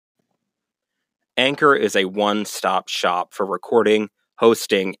Anchor is a one-stop shop for recording,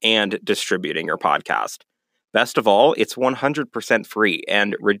 hosting, and distributing your podcast. Best of all, it's 100% free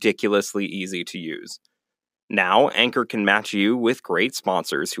and ridiculously easy to use. Now, Anchor can match you with great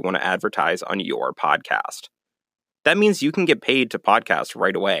sponsors who want to advertise on your podcast. That means you can get paid to podcast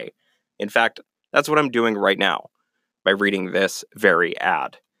right away. In fact, that's what I'm doing right now by reading this very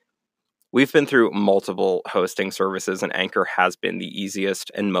ad. We've been through multiple hosting services, and Anchor has been the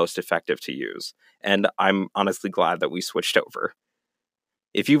easiest and most effective to use. And I'm honestly glad that we switched over.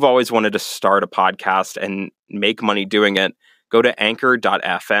 If you've always wanted to start a podcast and make money doing it, go to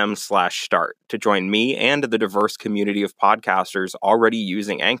anchor.fm/start to join me and the diverse community of podcasters already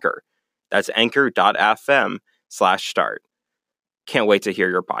using Anchor. That's anchor.fm/start. Can't wait to hear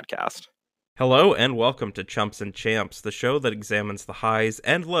your podcast. Hello and welcome to Chumps and Champs, the show that examines the highs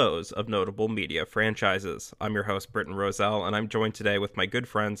and lows of notable media franchises. I'm your host, Britton Roselle, and I'm joined today with my good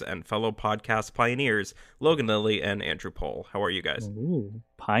friends and fellow podcast pioneers, Logan and Andrew. How are you guys? Ooh,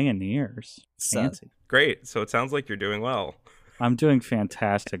 pioneers. Fancy. Great. So it sounds like you're doing well. I'm doing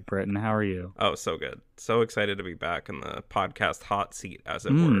fantastic, Britton. How are you? Oh, so good. So excited to be back in the podcast hot seat, as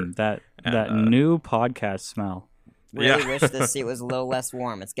it were. That new podcast smell. Really wish this seat was a little less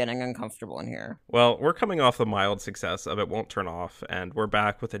warm. It's getting uncomfortable in here. Well, we're coming off the mild success of It Won't Turn Off, and we're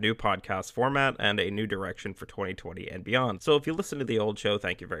back with a new podcast format and a new direction for 2020 and beyond. So if you listen to the old show,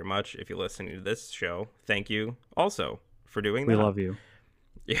 thank you very much. If you're listening to this show, thank you also for doing that. We love you.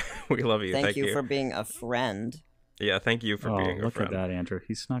 Yeah, we love you. Thank you for being a friend. Yeah, thank you for being a friend. Look at that, Andrew.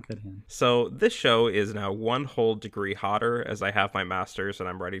 He snuck it in. So this show is now one whole degree hotter as I have my masters and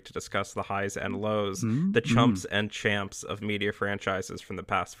I'm ready to discuss the highs and lows, the chumps and champs of media franchises from the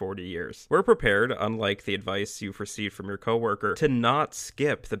past 40 years. We're prepared, unlike the advice you've received from your coworker, to not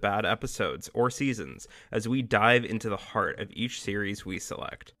skip the bad episodes or seasons as we dive into the heart of each series we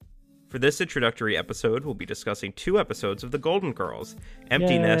select. For this introductory episode, we'll be discussing 2 episodes of The Golden Girls,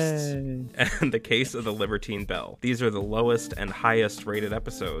 Empty Nests, and The Case of the Libertine Belle. These are the lowest and highest rated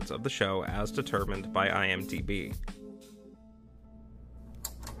episodes of the show as determined by IMDb.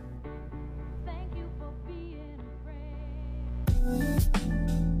 Thank you for being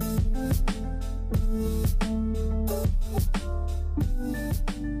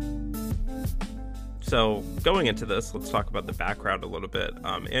So, going into this, let's talk about the background a little bit.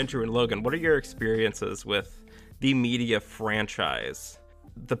 Andrew and Logan, what are your experiences with the media franchise?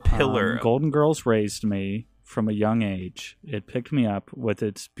 The pillar. Golden Girls raised me from a young age. It picked me up with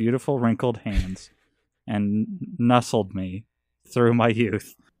its beautiful wrinkled hands and nestled me through my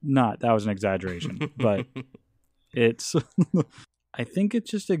youth. That was an exaggeration, but it's... I think it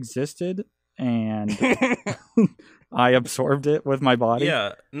just existed, and I absorbed it with my body.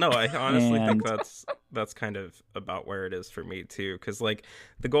 Yeah, no, I honestly think that's kind of about where it is for me too, because like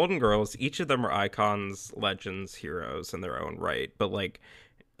the Golden Girls, each of them are icons, legends, heroes in their own right, but like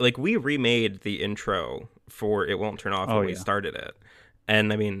we remade the intro for It Won't Turn Off when we started it.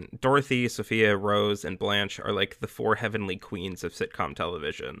 And I mean, Dorothy, Sophia, Rose, and Blanche are like the 4 heavenly queens of sitcom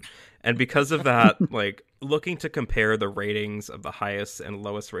television. And because of that, like looking to compare the ratings of the highest and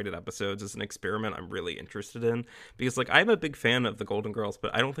lowest rated episodes is an experiment I'm really interested in. Because like I'm a big fan of the Golden Girls,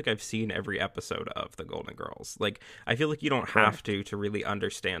 but I don't think I've seen every episode of the Golden Girls. Like I feel like you don't have to really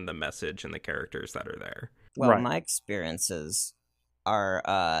understand the message and the characters that are there. Well, my experiences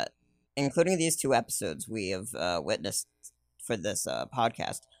are, including these 2 episodes we have witnessed for this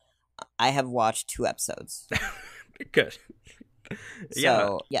podcast, I have watched 2 episodes. Good.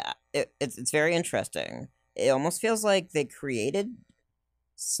 So, it's very interesting. It almost feels like they created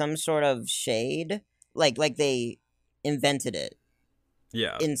some sort of shade, like they invented it.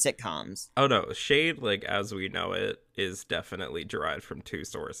 Yeah. In sitcoms. Oh no, shade, like as we know it, is definitely derived from 2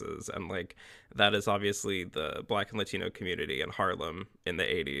 sources, and like that is obviously the Black and Latino community in Harlem in the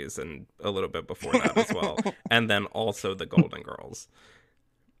 80s and a little bit before that as well, and then also the Golden Girls.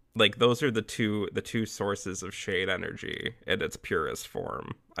 Like those are the two sources of shade energy in its purest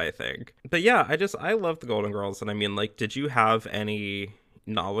form, I think. But yeah, I love the Golden Girls, and I mean, like, did you have any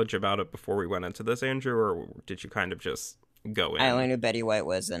knowledge about it before we went into this, Andrew, or did you kind of just go in? I only knew Betty White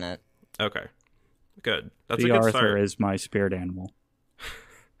was in it. Okay, good. That's a good start. Arthur is my spirit animal.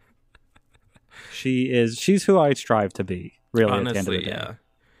 She's who I strive to be. Really, honestly, at the end of the day. Yeah.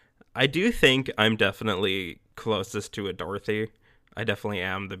 I do think I'm definitely closest to a Dorothy. I definitely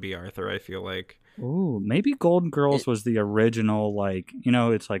am the B. Arthur, I feel like. Ooh, maybe Golden Girls was the original, like,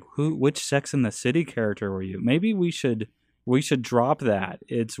 it's like which Sex and the City character were you? Maybe we should drop that.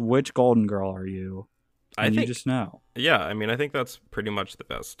 It's which Golden Girl are you? And you just know. Yeah, I mean, I think that's pretty much the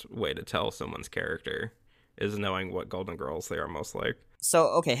best way to tell someone's character is knowing what Golden Girls they are most like. So,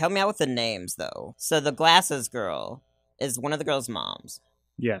 okay, help me out with the names, though. So the glasses girl is one of the girls' moms.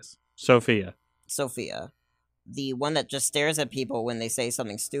 Yes. Sophia. Sophia. The one that just stares at people when they say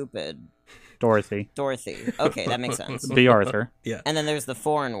something stupid. Dorothy. Okay, that makes sense. B. Arthur. Yeah. And then there's the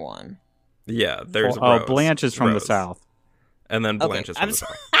foreign one. Yeah, there's Oh, Blanche is from the South. And then Blanche is from the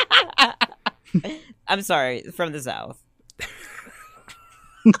South. I'm sorry, from the South.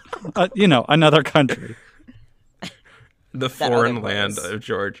 Another country. The foreign land of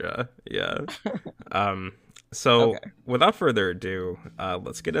Georgia. Yeah. So, without further ado,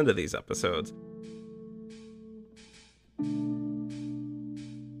 let's get into these episodes.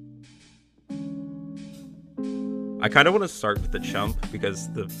 I kind of want to start with the chump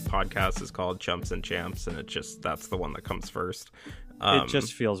because the podcast is called Chumps and Champs, and that's the one that comes first. It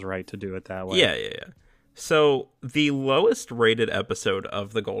just feels right to do it that way. Yeah. So the lowest rated episode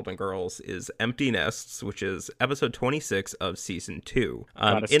of The Golden Girls is Empty Nests, which is episode 26 of season 2.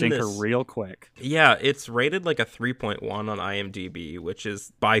 Got a stinker real quick. Yeah, it's rated like a 3.1 on IMDb, which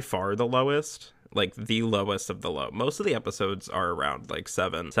is by far the lowest. Like the lowest of the low. Most of the episodes are around like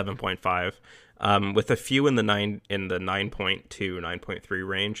 7.5. With a few in the 9.2, 9.3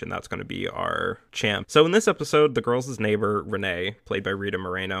 range, and that's going to be our champ. So in this episode, the girls' neighbor, Renee, played by Rita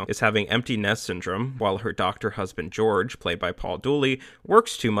Moreno, is having empty nest syndrome, while her doctor husband, George, played by Paul Dooley,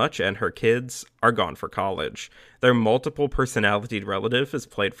 works too much and her kids are gone for college. Their multiple personality relative is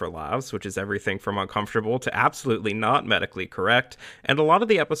played for laughs, which is everything from uncomfortable to absolutely not medically correct, and a lot of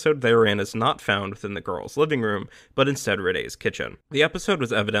the episode therein is not found within the girls' living room, but instead Renee's kitchen. The episode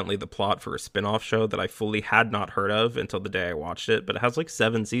was evidently the plot for a spin-off show that I fully had not heard of until the day I watched it, but it has like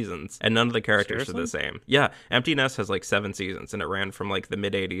 7 seasons, and none of the characters are the same. Yeah, Empty Nest has like 7 seasons, and it ran from like the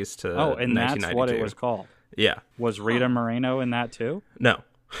mid-80s to 1992. That's what it was called? Yeah. Was Rita Moreno in that too? No.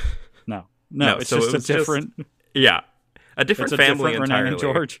 No, it's just a different... Yeah. A different family different entirely. Renee and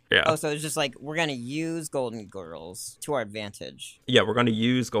George. Yeah. Oh, so it's just like, we're going to use Golden Girls to our advantage. Yeah, we're going to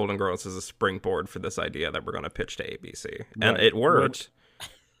use Golden Girls as a springboard for this idea that we're going to pitch to ABC. And Right. it worked.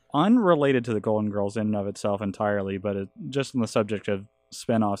 Unrelated to the Golden Girls in and of itself entirely, but just on the subject of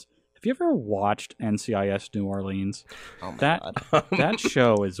spinoffs, have you ever watched NCIS New Orleans? Oh my God. God. That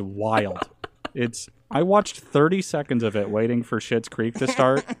show is wild. I watched 30 seconds of it waiting for Schitt's Creek to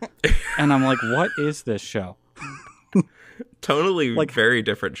start, and I'm like, what is this show? Totally very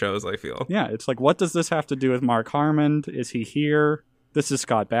different shows, I feel. Yeah, it's like, what does this have to do with Mark Harmon? Is he here? This is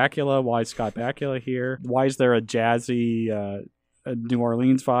Scott Bakula. Why is Scott Bakula here? Why is there a jazzy New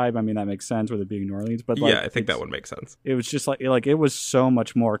Orleans vibe? I mean, that makes sense with it being New Orleans, but yeah, I think that would make sense. It was just like it was so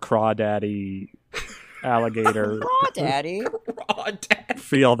much more crawdaddy alligator Daddy.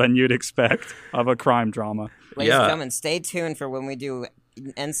 feel than you'd expect of a crime drama. Ladies and gentlemen, stay tuned for when we do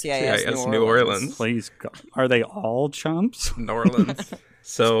NCIS New Orleans. Please, are they all chumps? New Orleans.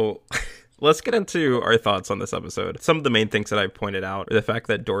 So let's get into our thoughts on this episode. Some of the main things that I pointed out are the fact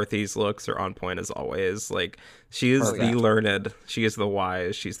that Dorothy's looks are on point as always. Like, she is the learned, she is the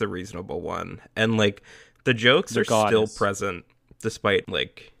wise, she's the reasonable one. And like, the jokes are still present despite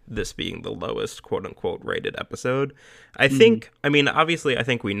like this being the lowest quote unquote rated episode. I think, I mean, obviously I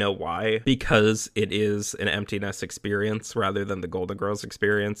think we know why, because it is an empty nest experience rather than the Golden Girls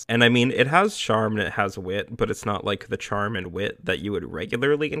experience. And I mean, it has charm and it has wit, but it's not like the charm and wit that you would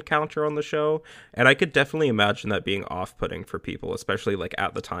regularly encounter on the show. And I could definitely imagine that being off-putting for people, especially like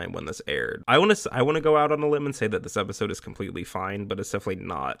at the time when this aired. I want to go out on a limb and say that this episode is completely fine, but it's definitely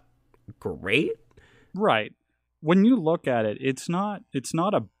not great. Right. When you look at it, it's not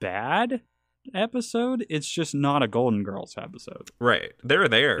a bad episode. It's just not a Golden Girls episode. Right. They're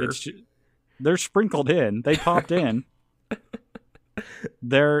there. They're sprinkled in. They popped in.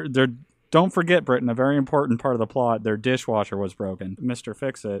 They're don't forget, Britton, a very important part of the plot, their dishwasher was broken. Mr.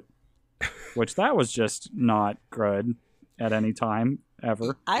 Fix-It, which that was just not good at any time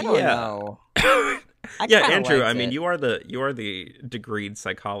ever. I don't know. Yeah, Andrew, I mean, you are the degreed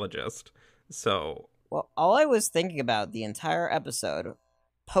psychologist. So, well, all I was thinking about the entire episode,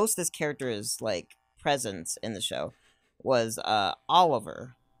 post this character's like presence in the show, was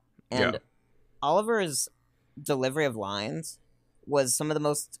Oliver, and Oliver's delivery of lines was some of the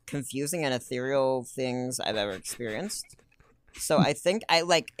most confusing and ethereal things I've ever experienced. So I think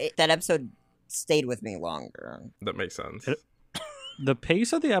that episode stayed with me longer. That makes sense. The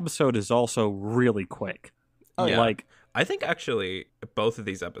pace of the episode is also really quick. Oh, yeah. Like, I think actually both of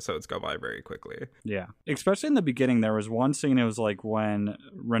these episodes go by very quickly. Yeah. Especially in the beginning, there was one scene, it was like when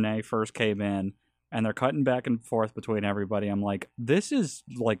Renee first came in and they're cutting back and forth between everybody. I'm like, this is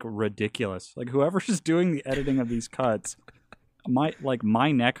like ridiculous. Like, whoever's doing the editing of these cuts, my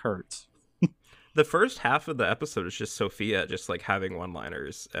neck hurts. the first half of the episode is just Sophia just like having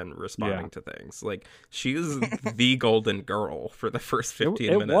one-liners and responding to things. Like she is the golden girl for the first 15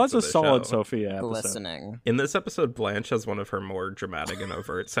 minutes. It was a solid show. Sophia episode. Glistening. In this episode, Blanche has one of her more dramatic and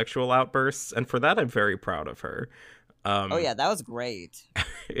overt sexual outbursts, and for that, I'm very proud of her. Oh yeah, that was great.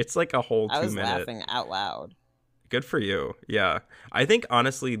 It's like a whole 2 I was minute. laughing out loud. Good for you. Yeah, I think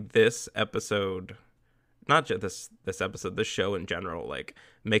honestly, this episode, not just this episode, this show in general, like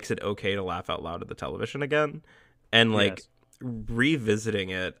makes it okay to laugh out loud at the television again, and like revisiting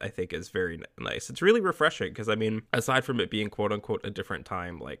it, I think is very nice. It's really refreshing because I mean, aside from it being quote unquote a different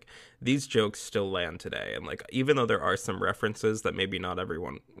time, like these jokes still land today, and like even though there are some references that maybe not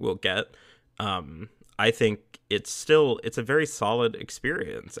everyone will get, I think it's a very solid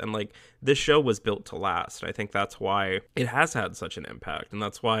experience, and like this show was built to last. I think that's why it has had such an impact, and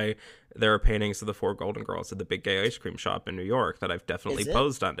that's why there are paintings of the 4 Golden Girls at the big gay ice cream shop in New York that I've definitely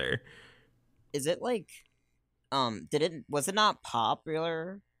posed under. Is it like, was it not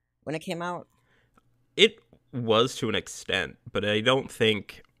popular when it came out? It was to an extent, but I don't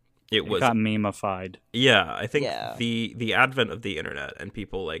think it got memeified. Yeah, I think the advent of the internet and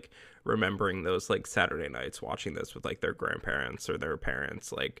people like remembering those like Saturday nights watching this with like their grandparents or their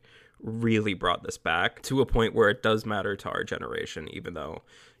parents like really brought this back to a point where it does matter to our generation, even though,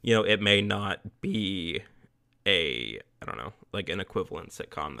 you know, it may not be I don't know, like an equivalent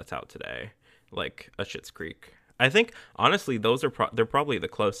sitcom that's out today, like a Schitt's Creek. I think honestly those are they're probably the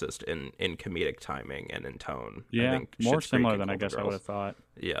closest in comedic timing and in tone. Yeah, I think more similar than Golden I guess Girls. I would have thought.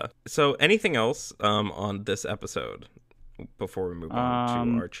 Yeah. So anything else on this episode before we move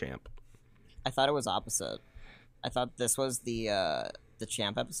on to our champ? I thought it was opposite. I thought this was the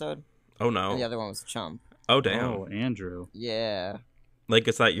champ episode. Oh no. And the other one was Chump. Oh damn. Oh, Andrew. Yeah. Like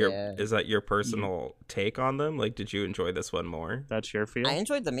is that your personal take on them? Like did you enjoy this one more? That's your feel? I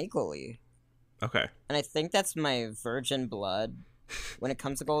enjoyed them equally. Okay. And I think that's my virgin blood when it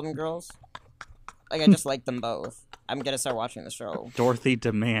comes to Golden Girls. Like I just like them both. I'm gonna start watching the show. Dorothy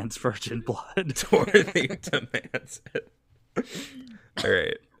demands virgin blood. Dorothy demands it. All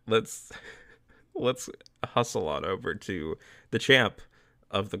right. Let's hustle on over to the champ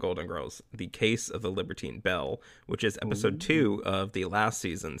of the Golden Girls, The Case of the Libertine Belle, which is episode 2 of the last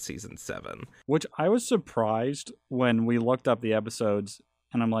season, season 7. Which I was surprised when we looked up the episodes,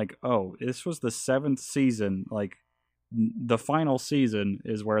 and I'm like, oh, this was the 7th season. Like, the final season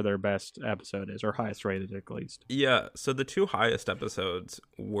is where their best episode is, or highest rated at least. Yeah, so the 2 highest episodes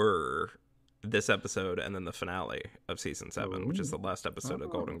were this episode and then the finale of season 7, which is the last episode of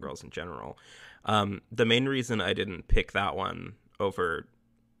Golden Girls in general. The main reason I didn't pick that one over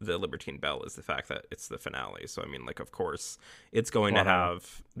the Libertine Belle is the fact that it's the finale. So I mean, like, of course it's going to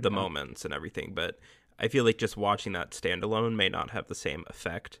have the moments and everything, but I feel like just watching that standalone may not have the same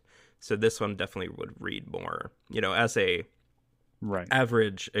effect. So this one definitely would read more, you know, as a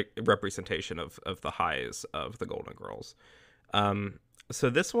average representation of the highs of the Golden Girls. So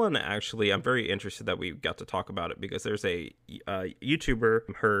this one, actually, I'm very interested that we got to talk about it because there's a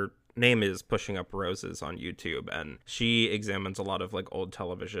YouTuber, her name is Pushing Up Roses on YouTube, and she examines a lot of like old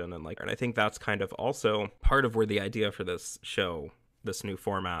television and I think that's kind of also part of where the idea for this show, this new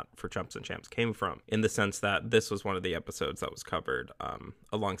format for Chumps and Champs, came from, in the sense that this was one of the episodes that was covered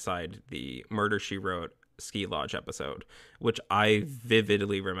alongside the Murder, She Wrote Ski Lodge episode, which I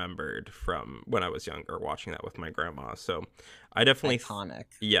vividly remembered from when I was younger watching that with my grandma. So I definitely iconic.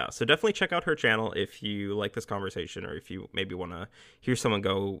 So definitely check out her channel if you like this conversation, or if you maybe want to hear someone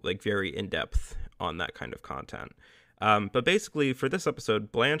go like very in depth on that kind of content. But basically, for this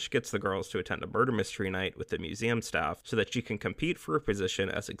episode, Blanche gets the girls to attend a murder mystery night with the museum staff so that she can compete for a position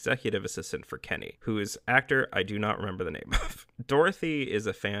as executive assistant for Kenny, who is actor I do not remember the name of. Dorothy is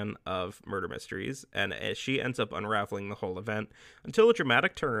a fan of murder mysteries, and she ends up unraveling the whole event until a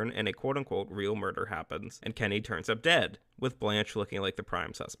dramatic turn and a quote-unquote real murder happens, and Kenny turns up dead, with Blanche looking like the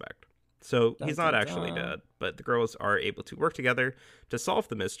prime suspect. So he's not actually dead, but the girls are able to work together to solve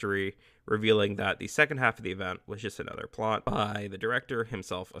the mystery, revealing that the second half of the event was just another plot by the director,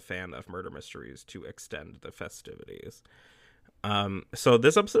 himself a fan of murder mysteries, to extend the festivities. So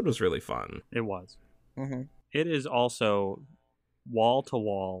this episode was really fun. It was. Mm-hmm. It is also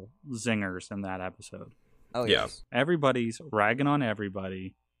wall-to-wall zingers in that episode. Oh, yeah. yes. Everybody's ragging on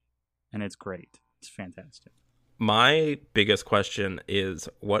everybody, and it's great. It's fantastic. My biggest question is,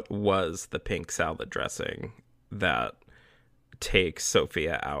 what was the pink salad dressing that takes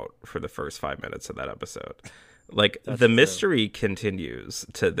Sophia out for the first 5 minutes of that episode? Like, the mystery continues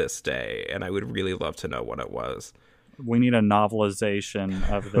to this day, and I would really love to know what it was. We need a novelization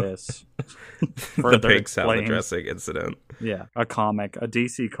of this. The pig salad dressing incident. Yeah, a comic, a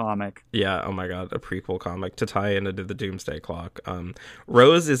DC comic. Yeah, oh my god, a prequel comic to tie into the Doomsday Clock.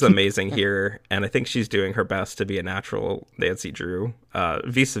 Rose is amazing here, and I think she's doing her best to be a natural Nancy Drew,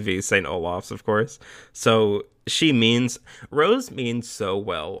 vis-a-vis St. Olaf's, of course. So Rose means so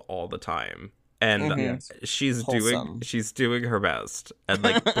well all the time, and she's doing her best, and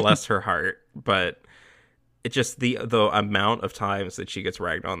like bless her heart, but it just the amount of times that she gets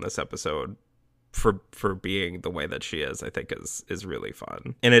ragged on this episode for being the way that she is, I think is really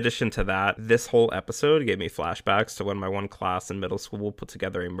fun. In addition to that, this whole episode gave me flashbacks to when my one class in middle school put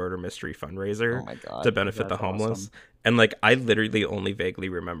together a murder mystery fundraiser to benefit the homeless. Awesome. And like I literally only vaguely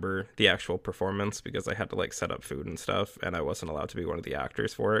remember the actual performance because I had to like set up food and stuff, and I wasn't allowed to be one of the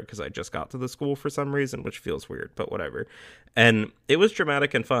actors for it because I just got to the school for some reason, which feels weird, but whatever. And it was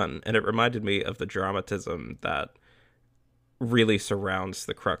dramatic and fun, and it reminded me of the dramatism that really surrounds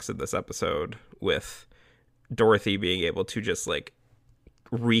the crux of this episode, with Dorothy being able to just like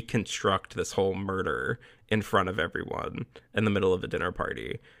reconstruct this whole murder in front of everyone in the middle of a dinner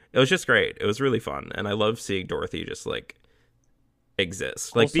party. It was just great. It was really fun, and I love seeing Dorothy just like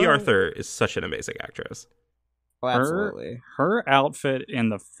exist. Like Bea Arthur is such an amazing actress. Oh, absolutely. Her outfit in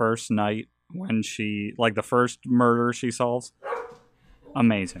the first night when she like the first murder she solves,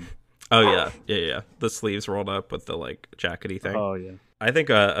 amazing. Oh yeah. The sleeves rolled up with the like jackety thing. Oh yeah. I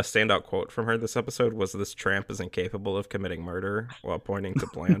think a standout quote from her this episode was, "This tramp is incapable of committing murder," while pointing to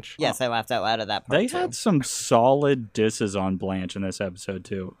Blanche. Yes, I laughed out loud at that part. They had some solid disses on Blanche in this episode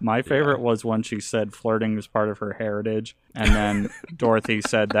too. My favorite was when she said flirting was part of her heritage, and then Dorothy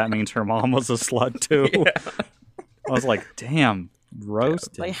said that means her mom was a slut too. Yeah. I was like, damn,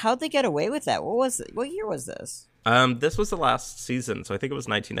 roasted. Like, how'd they get away with that? What year was this? This was the last season, so I think it was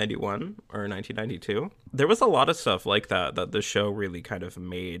 1991 or 1992. There was a lot of stuff like that the show really kind of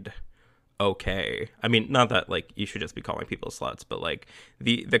made okay. I mean, not that like you should just be calling people sluts, but like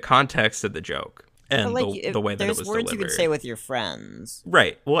the context of the joke and the way that it was delivered. There's words you can say with your friends,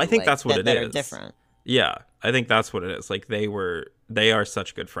 right? Well, I think that's what it is. That are different. Yeah, I think that's what it is. Like they are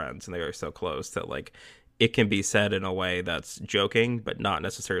such good friends, and they are so close that like it can be said in a way that's joking, but not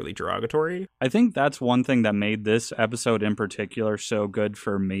necessarily derogatory. I think that's one thing that made this episode in particular so good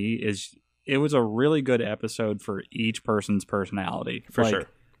for me, is it was a really good episode for each person's personality. For sure.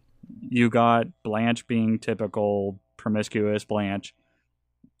 You got Blanche being typical promiscuous Blanche.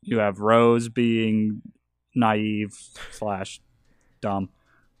 You have Rose being naive / dumb.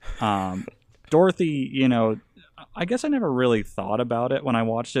 Dorothy, you know, I guess I never really thought about it when I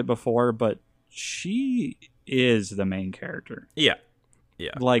watched it before, but she is the main character. Yeah.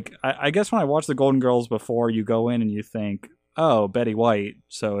 Like, I guess when I watched the Golden Girls before, you go in and you think, oh, Betty White,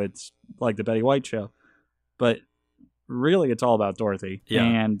 so it's like the Betty White show. But really, it's all about Dorothy. Yeah.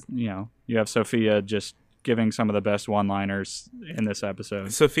 And, you know, you have Sophia just giving some of the best one-liners in this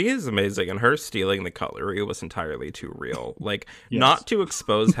episode. Sophia is amazing, and her stealing the cutlery was entirely too real. Like, not to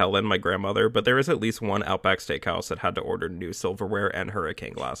expose Helen, my grandmother, but there was at least one Outback Steakhouse that had to order new silverware and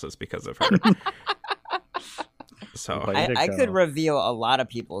hurricane glasses because of her. So I could reveal a lot of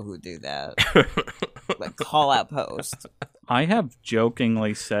people who do that. Like, call out post. I have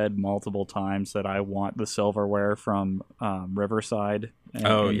jokingly said multiple times that I want the silverware from Riverside. In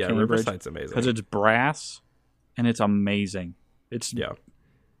Cambridge, Riverside's amazing because it's brass and it's amazing.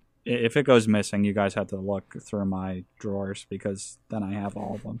 If it goes missing, you guys have to look through my drawers because then I have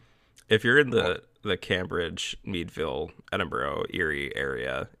all of them. If you're in the Cambridge, Meadville, Edinburgh, Erie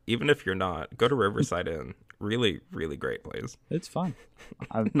area, even if you're not, go to Riverside Inn. Really, really great place. It's fun.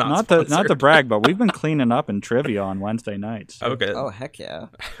 Not to brag, but we've been cleaning up in trivia on Wednesday nights. So. Okay. Oh, heck yeah.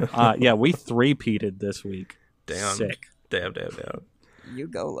 Yeah, we three-peated this week. Damn. Sick. Damn. You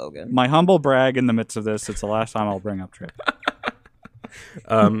go, Logan. My humble brag in the midst of this, it's the last time I'll bring up trivia.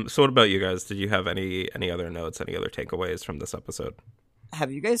 So what about you guys? Did you have any other notes, any other takeaways from this episode?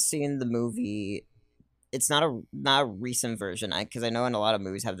 Have you guys seen the movie? It's not a recent version, because I know in a lot of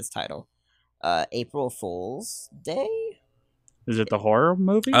movies have this title. April Fool's Day? Is it the horror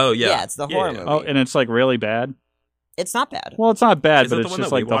movie? Oh, yeah. Yeah, it's the horror movie. Oh, and it's like really bad? It's not bad. Well, it's not bad, Is but it it's the one just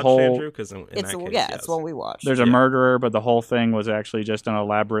that like we the watched, whole... Andrew? Because it's the one we watched. There's a murderer, but the whole thing was actually just an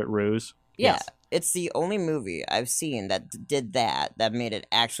elaborate ruse. Yeah, Yes. It's the only movie I've seen that did that made it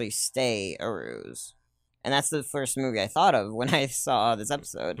actually stay a ruse. And that's the first movie I thought of when I saw this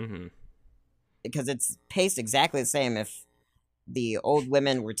episode. Mm-hmm. Because it's paced exactly the same if the old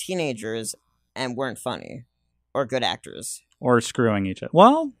women were teenagers and weren't funny. Or good actors. Or screwing each other.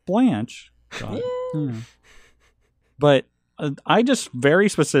 Well, Blanche. God. Yeah. But I just very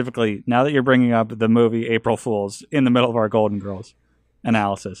specifically, now that you're bringing up the movie April Fools in the middle of our Golden Girls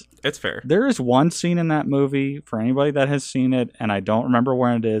analysis, It's fair. there is one scene in that movie for anybody that has seen it, and I don't remember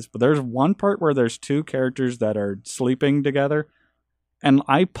when it is, but there's one part where there's two characters that are sleeping together, and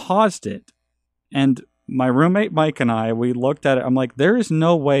I paused it, and my roommate Mike and we looked at it. I'm like, there is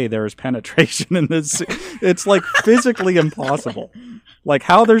no way there is penetration in this. It's like physically impossible. Like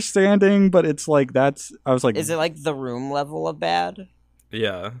how they're standing, but it's like I was like, Is it like The Room level of bad?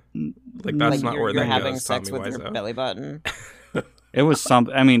 Yeah. Like that's Like not you're, where you're that having goes, sex Tommy with your Wiseau. belly button. it was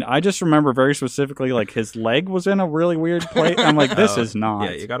something. I mean, I just remember very specifically, like his leg was in a really weird place. I'm like, this is not.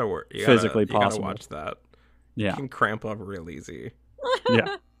 Yeah, you gotta work. physically you gotta possible. watch that. Yeah. You can cramp up real easy.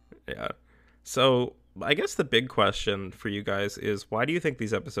 Yeah. Yeah. So I guess the big question for you guys is, why do you think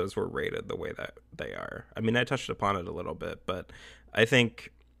these episodes were rated the way that they are? I mean, I touched upon it a little bit, but I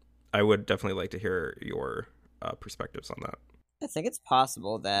think I would definitely like to hear your perspectives on that. I think it's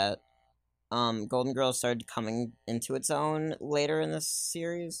possible that Golden Girls started coming into its own later in this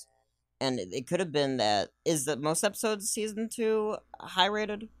series. And it could have been that... Is that most episodes season 2 high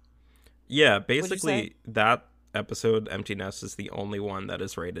rated? Yeah, say? basically that episode, Empty Nest, is the only one that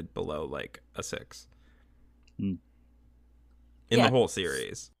is rated below like a 6 in Yeah. the whole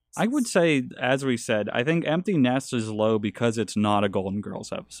series. I would say, as we said, I think Empty Nest is low because it's not a Golden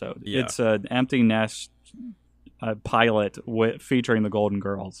Girls episode. Yeah. It's an Empty Nest pilot featuring the Golden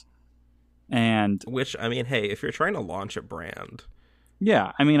Girls. And Which, I mean, hey, if you're trying to launch a brand,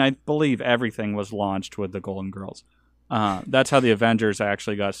 yeah, I mean, I believe everything was launched with the Golden Girls. That's how the Avengers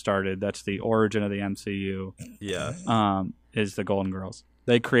actually got started. That's the origin of the MCU. yeah. Is the Golden Girls.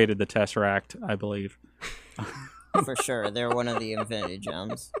 They created the Tesseract, I believe. For sure. They're one of the Infinity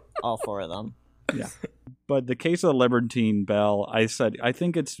Gems. All 4 of them. Yeah. But the case of the Libertine Belle, I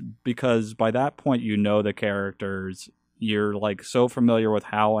think it's because by that point you know the characters. You're like so familiar with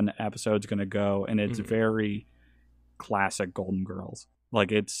how an episode's going to go, and it's very classic Golden Girls.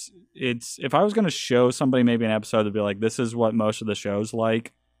 Like it's if I was going to show somebody maybe an episode, it'd be like, this is what most of the show's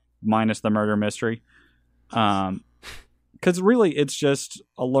like, minus the murder mystery. Because really, it's just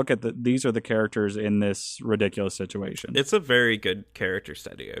a look at these are the characters in this ridiculous situation. It's a very good character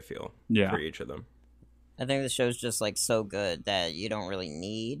study, I feel, Yeah. for each of them. I think the show's just like so good that you don't really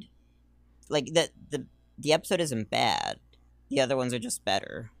need... Like, the episode isn't bad. The other ones are just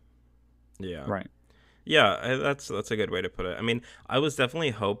better. Yeah. Right. Yeah, that's a good way to put it. I mean, I was definitely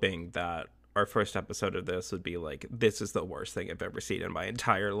hoping that our first episode of this would be like, this is the worst thing I've ever seen in my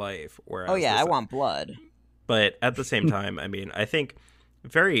entire life. Whereas Oh yeah, this- I want blood. But at the same time, I mean, I think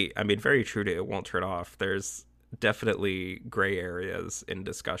very true to It Won't Turn Off. There's definitely gray areas in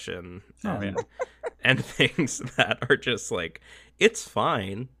discussion and things that are just like, it's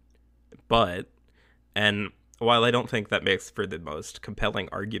fine, but, and while I don't think that makes for the most compelling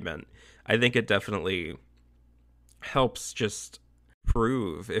argument, I think it definitely helps just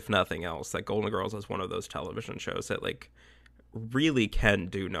prove, if nothing else, that Golden Girls is one of those television shows that like really can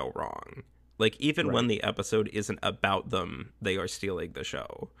do no wrong. Like, even when the episode isn't about them, they are stealing the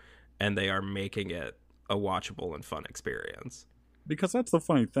show, and they are making it a watchable and fun experience. Because that's the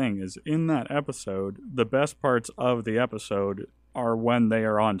funny thing, is in that episode, the best parts of the episode are when they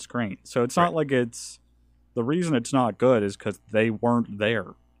are on screen. So it's not like it's... The reason it's not good is because they weren't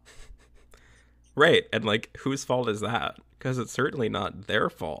there. Right, and like, whose fault is that? Because it's certainly not their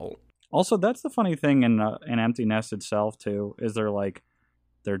fault. Also, that's the funny thing in Empty Nest itself, too, is they're like,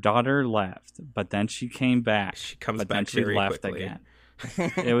 their daughter left, but then she came back. She comes but back then she very left quickly. again.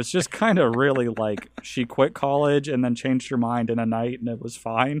 It was just kind of really like she quit college and then changed her mind in a night and it was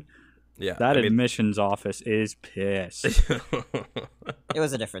fine. Yeah, That admissions office is pissed. It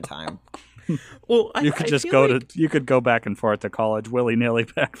was a different time. Well, You could just you could go back and forth to college willy-nilly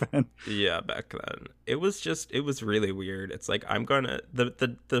back then. Yeah, back then. It was really weird. It's like,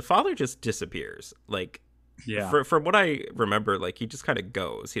 the father just disappears. Like, Yeah. from what I remember, like, he just kind of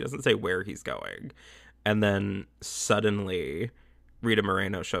goes. He doesn't say where he's going. And then suddenly Rita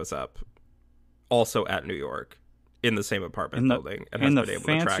Moreno shows up, also at New York, in the same apartment building, and has in the been able to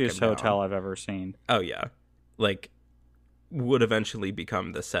track him fanciest down. hotel I've ever seen. Oh, yeah. Like, would eventually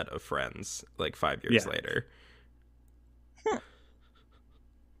become the set of Friends, like, 5 years later.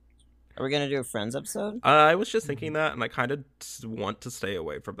 Are we gonna do a Friends episode? I was just thinking that, and I kind of want to stay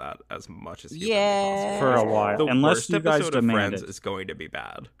away from that as much as humanly possible. For a while. The Unless worst you guys episode of demand Friends it. is going to be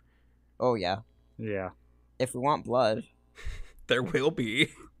bad. Oh yeah. Yeah. If we want blood. There will be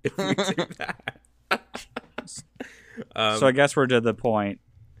if we do that. So I guess we're to the point.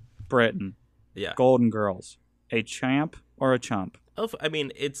 Britton. Yeah. Golden Girls. A champ or a chump? I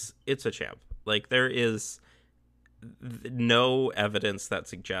mean, it's a champ. Like, there is no evidence that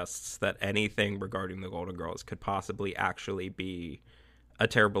suggests that anything regarding the Golden Girls could possibly actually be a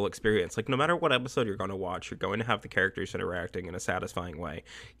terrible experience. Like, no matter what episode you're going to watch, you're going to have the characters interacting in a satisfying way.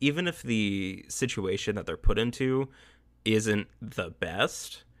 Even if the situation that they're put into isn't the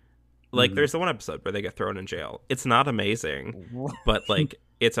best. Like, there's the one episode where they get thrown in jail. It's not amazing, but, like,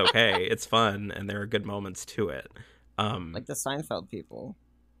 it's okay. It's fun, and there are good moments to it. Like the Seinfeld people.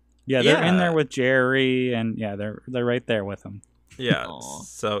 Yeah, they're in there with Jerry, and they're right there with him. Yeah, Aww.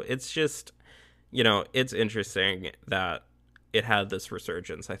 so it's just, it's interesting that it had this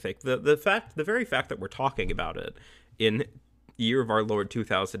resurgence. I think the very fact that we're talking about it in year of our Lord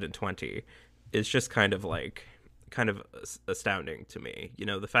 2020 is just kind of astounding to me.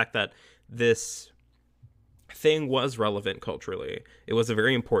 The fact that this thing was relevant culturally. It was a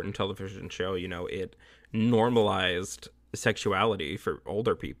very important television show. It normalized sexuality for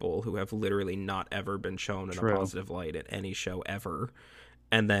older people who have literally not ever been shown in a positive light in any show ever.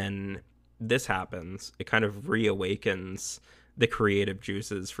 And then this happens. It kind of reawakens the creative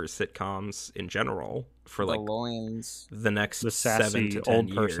juices for sitcoms in general for The loins. the next The sassy 7 to 10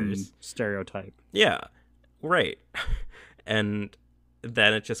 old person years. stereotype. Yeah, right. And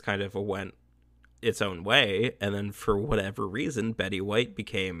then it just kind of went its own way. And then for whatever reason, Betty White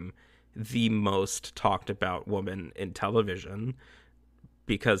became the most talked about woman in television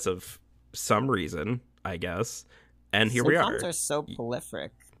because of some reason, I guess. And here we are. Sitcoms are so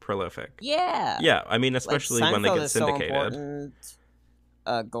prolific. Yeah. Yeah, I mean, especially when they Seinfeld get is so syndicated.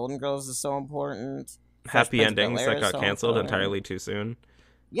 important. Golden Girls is so important. Happy Fresh Prince of endings Bel-Air that is got so canceled important. entirely too soon.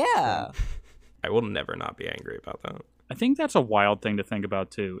 Yeah. I will never not be angry about that. I think that's a wild thing to think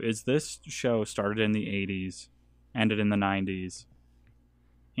about, too, is this show started in the 80s, ended in the 90s,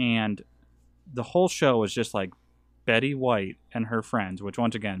 and the whole show was just like Betty White and her friends, which,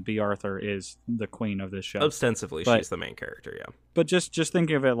 once again, B. Arthur is the queen of this show. Ostensibly, she's the main character, yeah. But just think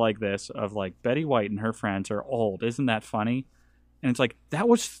of it like this, of like Betty White and her friends are old. Isn't that funny? And it's like, that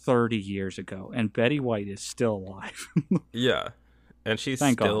was 30 years ago, and Betty White is still alive. Yeah. And she's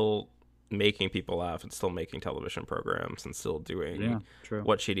Thank still making people laugh and still making television programs and still doing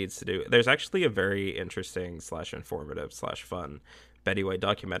what she needs to do. There's actually a very interesting / informative / fun Betty White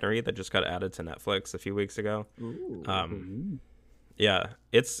documentary that just got added to Netflix a few weeks ago. Yeah,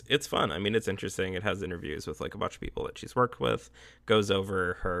 it's fun. I mean, it's interesting. It has interviews with like a bunch of people that she's worked with, goes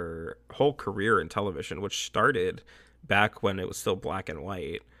over her whole career in television, which started back when it was still black and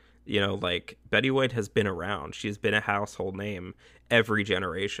white. Like, Betty White has been around. She's been a household name every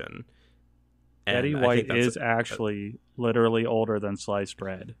generation. And Betty White is actually literally older than sliced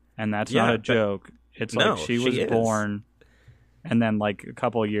bread. And that's not a joke. It's like she was born, and then like a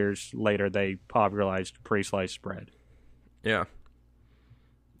couple of years later, they popularized pre-sliced bread. Yeah.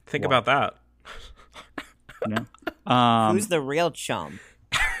 Think about that. Yeah. Who's the real chump?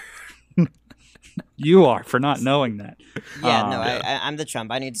 You are, for not knowing that. Yeah, I'm the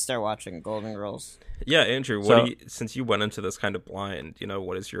chump. I need to start watching Golden Girls. Yeah, Andrew, since you went into this kind of blind,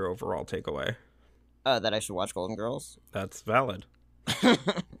 what is your overall takeaway? That I should watch Golden Girls. That's valid.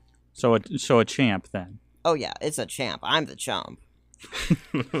 So a champ then. Oh yeah, it's a champ. I'm the chump.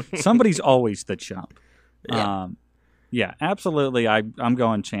 Somebody's always the chump. Yeah. Yeah, absolutely. I'm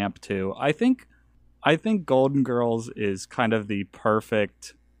going champ too. I think Golden Girls is kind of the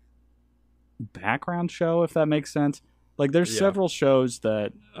perfect background show, if that makes sense. Like, there's several shows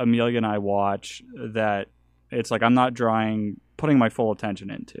that Amelia and I watch that it's like I'm not putting my full attention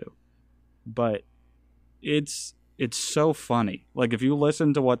into, but it's so funny. Like, if you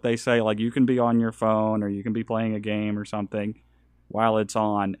listen to what they say, like, you can be on your phone or you can be playing a game or something while it's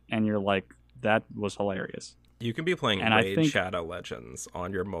on, and you're like, that was hilarious. You can be playing Raid Shadow Legends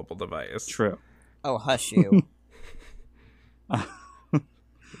on your mobile device. True. Oh, hush you.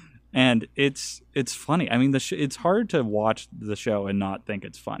 And it's funny. I mean, it's hard to watch the show and not think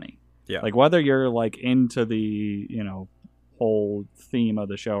it's funny. Yeah. Like, whether you're like into the whole theme of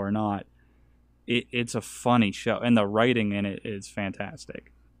the show or not, it's a funny show, and the writing in it is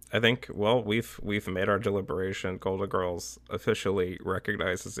fantastic. I think, well, we've made our deliberation. Golden Girls officially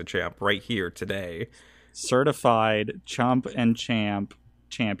recognized as a champ right here today. Certified chump and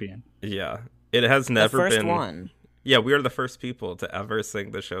champion. Yeah, it has never the first been one. Yeah, we are the first people to ever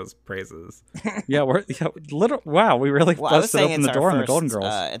sing the show's praises. Wow, we really busted open the door on the Golden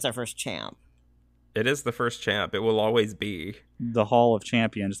Girls. It's our first champ. It is the first champ. It will always be the Hall of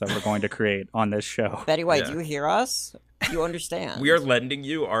Champions that we're going to create on this show. Betty White, do you hear us? Do you understand? We are lending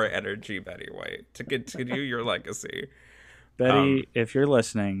you our energy, Betty White, to continue your legacy. Betty, if you're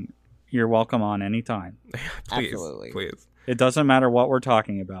listening, you're welcome on anytime. Please, Absolutely. please. It doesn't matter what we're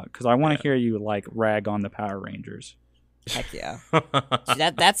talking about, because I want to hear you, like, rag on the Power Rangers. Heck yeah.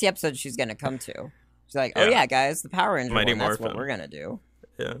 That's the episode she's gonna come to. She's like, oh yeah, guys, the Power Ranger Mighty one, that's Morphin. what we're gonna do.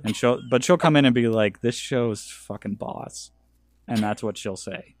 Yeah. And she'll come in and be like, this show's fucking boss. And that's what she'll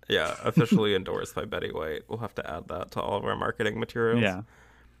say. Yeah, officially endorsed by Betty White. We'll have to add that to all of our marketing materials. Yeah.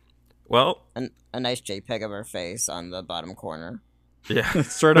 Well, A nice JPEG of her face on the bottom corner. yeah.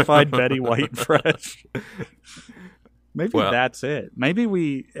 Certified Betty White fresh. Maybe Well- that's it.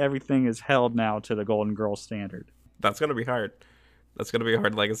 Maybe everything is held now to the Golden Girl standard. That's going to be hard. That's going to be a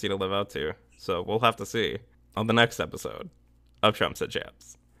hard legacy to live out to. So we'll have to see on the next episode of Chumps and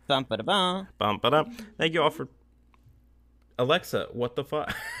Champs. Bum-ba-da-bum. Bum, ba-dum. Thank you all for... Alexa, what the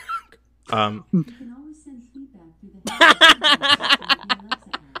fuck? You can always send feedback through the Alexa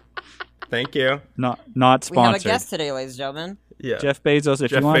app. Thank you. Not We have a sponsored. guest today, ladies and gentlemen. Yeah. Jeff Bezos,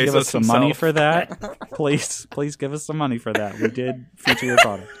 if Jeff you want to give Bezos us some money himself. for that, please give us some money for that. We did feature your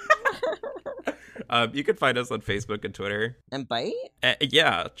product. You can find us on Facebook and Twitter. And Bite?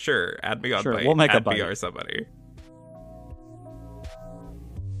 Yeah, sure. Add me on Sure, Bite. we'll make a Add me Bite. or somebody.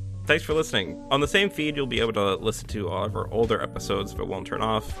 Thanks for listening. On the same feed, you'll be able to listen to all of our older episodes if it won't turn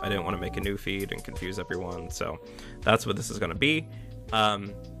off. I didn't want to make a new feed and confuse everyone, so that's what this is going to be.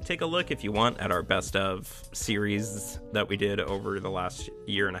 Take a look if you want at our best of series that we did over the last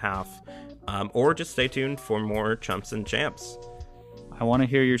year and a half, or just stay tuned for more Chumps and Champs. I want to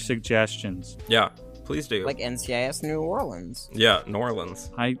hear your suggestions. Yeah, please do. Like NCIS New Orleans. Yeah, New Orleans.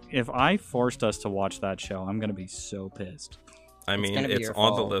 If I forced us to watch that show, I'm gonna be so pissed. I mean, gonna be it's your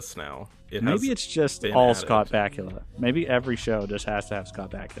on the fault. list now. Maybe it's just been all added. Scott Bakula. Maybe every show just has to have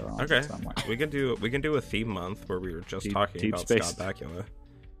Scott Bakula on Okay, it somewhere. we can do a theme month where we were just Deep- talking Deep about Space. Scott Bakula.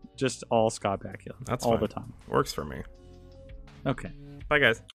 Just all Scott Bakula. That's all fine. the time. Works for me. Okay. Bye,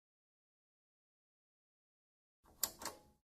 guys.